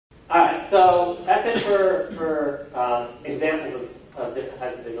All right, so that's it for examples of different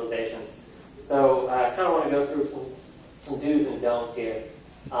types of visualizations. So I kind of want to go through some do's and don'ts here.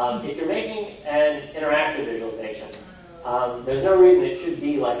 If you're making an interactive visualization, there's no reason it should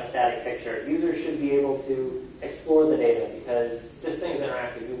be like a static picture. Users should be able to explore the data because this thing's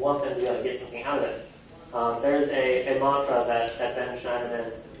interactive. You want them to be able to get something out of it. There's a mantra that Ben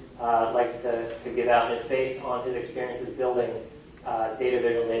Schneiderman likes to give out. It's based on his experiences building data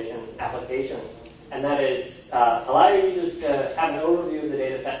visualization applications. And that is, allow your users to have an overview of the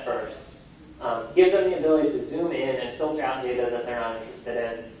data set first. Give them the ability to zoom in and filter out data that they're not interested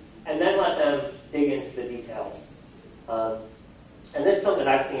in. And then let them dig into the details. And this is something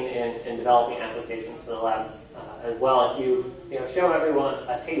I've seen in developing applications for the lab as well. If you show everyone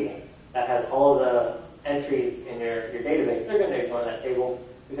a table that has all of the entries in your database, they're going to ignore that table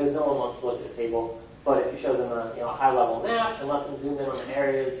because no one wants to look at the table. But if you show them a high-level map and let them zoom in on the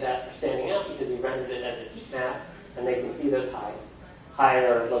areas that are standing out because you rendered it as a heat map and they can see those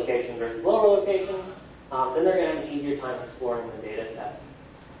higher locations versus lower locations, then they're going to have an easier time exploring the data set.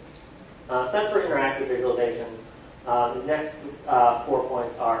 So that's for interactive visualizations. These next 4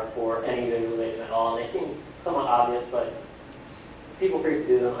 points are for any visualization at all, and they seem somewhat obvious, but people forget to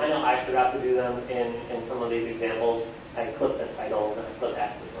do them. I know I forgot to do them in some of these examples. I clipped the titles and I clipped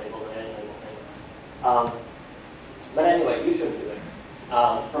axis labels and any little things. But anyway, you should do it.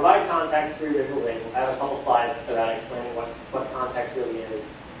 Provide context for your visualization. I have a couple slides about explaining what context really is.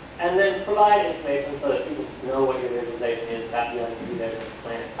 And then provide information so that people know what your visualization is without you having to do that and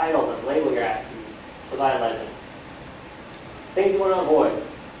explain it. Title them, label your axes, provide legends. Things you want to avoid.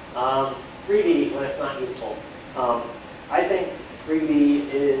 3D when it's not useful. I think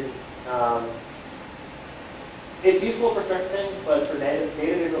 3D is, it's useful for certain things, but for data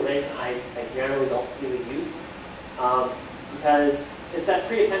visualization, I generally don't see the use. Because it's that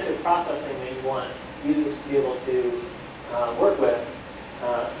pre-attentive processing that you want users to be able to work with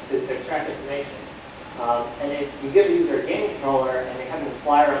to extract information. And if you give a user a game controller and they have them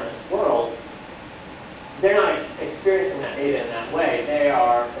fly around this world, they're not experiencing that data in that way.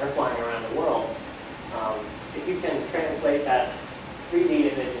 They're flying around the world. If you can translate that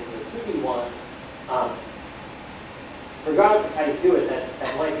 3D image into a 2D one, regardless of how you do it,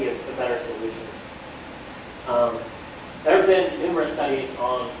 that might be a better solution. There have been numerous studies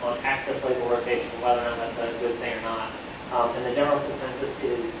on axis label rotation, whether or not that's a good thing or not. And the general consensus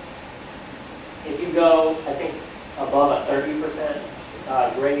is if you go, I think, above a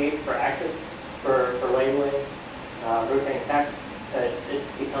 30% grade for axis for labeling rotating text, it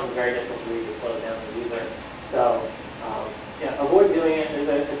becomes very difficult to read. It slows down the user. So avoid doing it.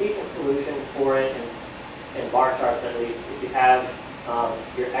 There's a decent solution for it in bar charts, at least. If you have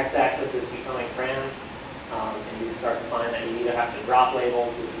your x-axis is becoming crammed, and you start to find that you either have to drop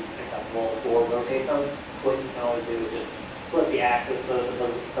labels, which is acceptable, or rotate them, what you can always do is just flip the axis so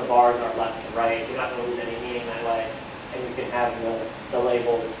that the bars are left and right. You're not going to lose any meaning that way, and you can have the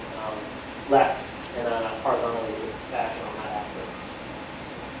labels left in a horizontally fashion on that axis.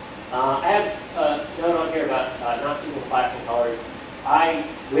 I have a note on here about not using flashing colors. I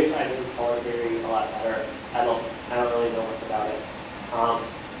wish I knew color theory a lot better. I don't really know much about it.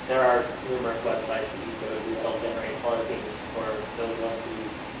 There are numerous websites that you go to that will generate color themes for those of us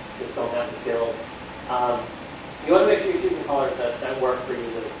who just don't have the skills. You want to make sure you're choosing colors that work for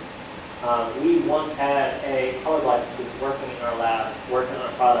users. We once had a colorblind student working in our lab, working on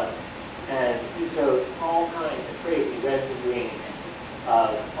a product, and he chose all kinds of crazy reds and greens,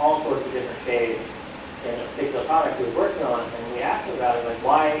 all sorts of different shades in a particular product he was working on. And we asked him about it, like,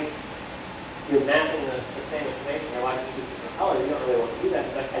 why you're mapping the same information, or why do you choose different colors? You don't really want to do that.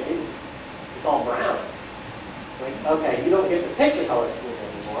 He's like, I didn't. It's all brown. Like, okay, you don't get to pick the color scheme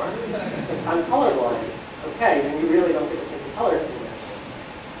anymore. I'm colorblind. Okay, then you really don't get to pick the color scheme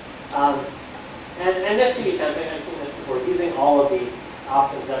anymore. And this can be tempting. I've seen this before. Using all of the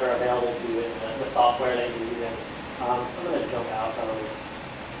options that are available to you in the software that you're using. I'm going to jump out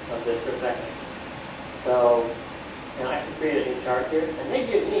of this for a second. So, I can create a new chart here, and they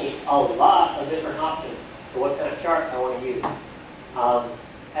give me a lot of different options for what kind of chart I want to use.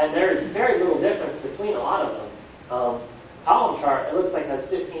 And there's very little difference between a lot of them. Column chart, it looks like has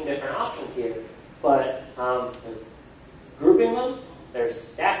 15 different options here, but there's grouping them, there's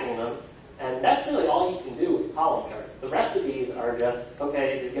stacking them, and that's really all you can do with column charts. The rest of these are just,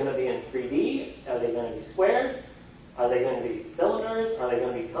 okay, is it going to be in 3D? Are they going to be squared? Are they going to be cylinders? Are they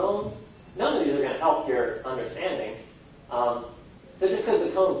going to be cones? None of these are going to help your understanding. So just because the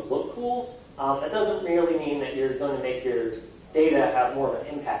cones look cool, that doesn't really mean that you're going to make your data have more of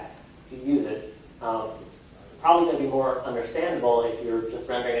an impact if you use it. It's probably going to be more understandable if you're just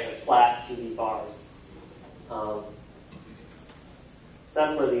rendering it as flat 2D bars. So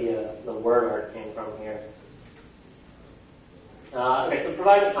that's where the word art came from here. Okay, so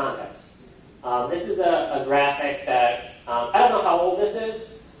providing context. This is a graphic that, I don't know how old this is,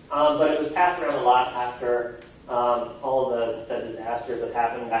 but it was passed around a lot after all the disasters that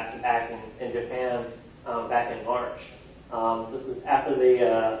happened back to back in Japan back in March. So this is after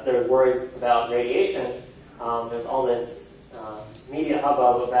there was worries about radiation. There's all this media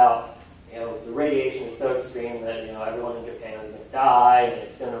hubbub about, the radiation is so extreme that, everyone in Japan is going to die, and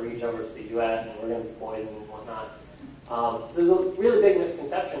it's going to reach over to the U.S., and we're going to be poisoned and whatnot. So there's a really big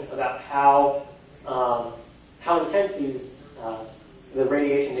misconception about how intense the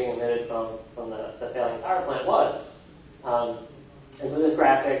radiation being emitted from the failing power plant was. And so this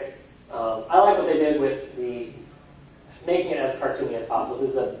graphic, I like what they did with making it as cartoony as possible.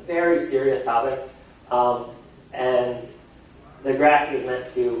 This is a very serious topic, and the graphic is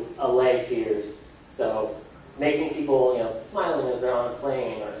meant to allay fears. So making people, smiling as they're on a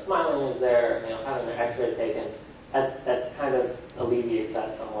plane, or smiling as they're, having their X-rays taken, that kind of alleviates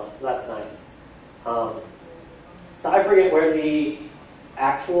that somewhat. So that's nice. So I forget where the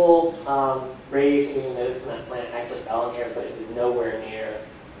actual radiation being emitted from that plant actually fell in here, but it was nowhere near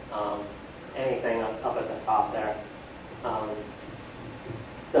anything up at the top there.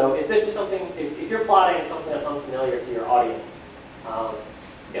 So if this is something, if you're plotting something that's unfamiliar to your audience,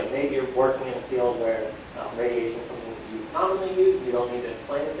 maybe you're working in a field where radiation is something that you commonly use, you don't need to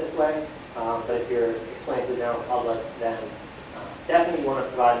explain it this way. But if you're explaining to the general public, then definitely want to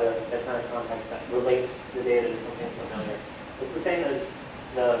provide the kind of context that relates the data to something familiar. It's the same as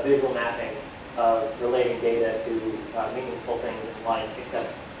the visual mapping of relating data to meaningful things in life,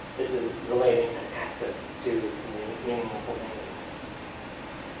 except this is relating an axis to meaningful things.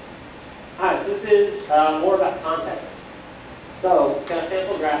 All right, so this is more about context. So, got a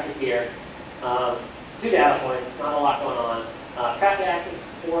sample graphic here. 2 data points, not a lot going on. Traffic accidents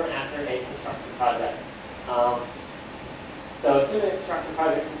before and after a construction project. So assuming a construction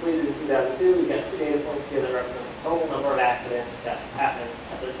project completed in 2002, we've got 2 data points here that represent the total number of accidents that happened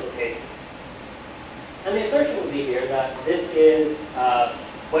at this location. And the assertion would be here that this is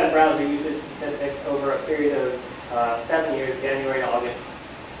web browser usage statistics over a period of 7 years, January to August,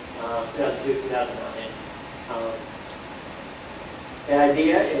 2002 to 2009. The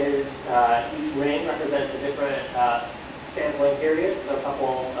idea is each ring represents a different sampling period, so a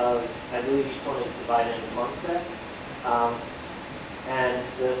couple of, I believe each one is divided into months there. And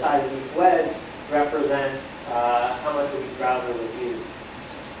the size of each wedge represents how much of each browser was used.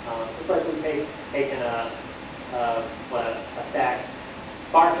 Just like we've taken a stacked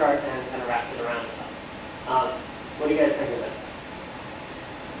bar chart and kind of wrapped it around itself. What do you guys think of it?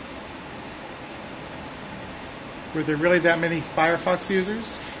 Were there really that many Firefox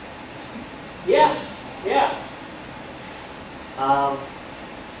users? Yeah.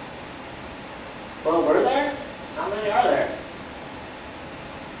 Well, were there? How many are there?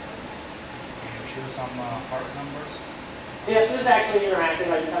 Can you choose some part numbers? Yeah, so this is actually interactive.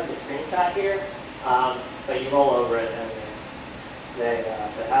 I just have the screenshot here, but you roll over it and they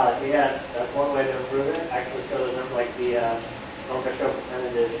highlight. Yeah, that's one way to improve it. Actually show the number, like don't show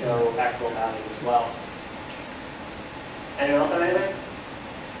percentages, show actual values as well. Anyone else have anything?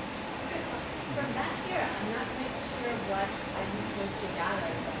 From back here, I'm not quite sure what I'm supposed to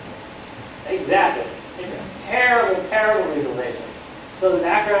gather. Exactly. It's a terrible, terrible visualization. So the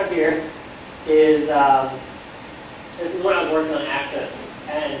background here is, this is when I was working on Access,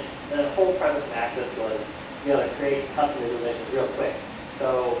 and the whole premise of Access was to be able to create custom visualizations real quick.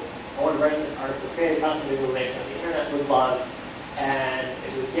 So I wanted to write this article, create a custom visualization the internet would love, and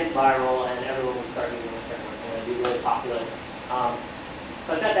it would get viral, and everyone would start using it, and it would be really popular.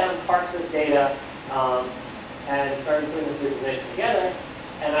 So I sat down, parsed this data, and started putting this visualization together,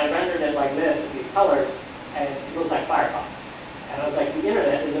 and I rendered it like this with these colors, and it looked like Firefox. And I was like, the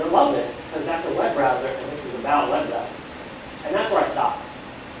internet is going to love this, because that's a web browser, and this is about web browsers. And that's where I stopped.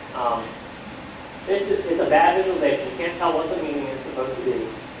 It's a bad visualization. You can't tell what the meaning is supposed to be.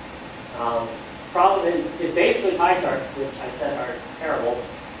 Problem is, it's basically pie charts, which I said are terrible,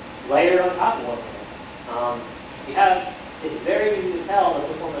 layered on top of one another. It's very easy to tell the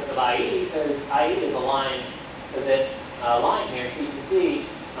performance of IE, because IE is aligned to this line here. So you can see,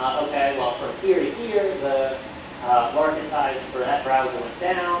 okay, well, from here to here, the market size for that browser went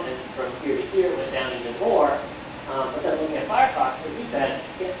down, and from here to here, it went down even more. But then looking at Firefox, as you said,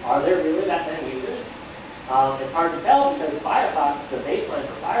 are there really that many users? It's hard to tell because Firefox, the baseline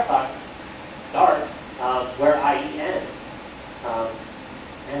for Firefox, starts where IE ends.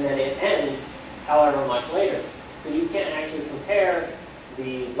 And then it ends however much later. So you can't actually compare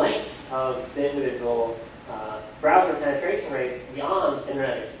the lengths of the individual browser penetration rates beyond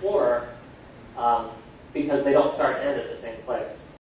Internet Explorer because they don't start and end at the same place.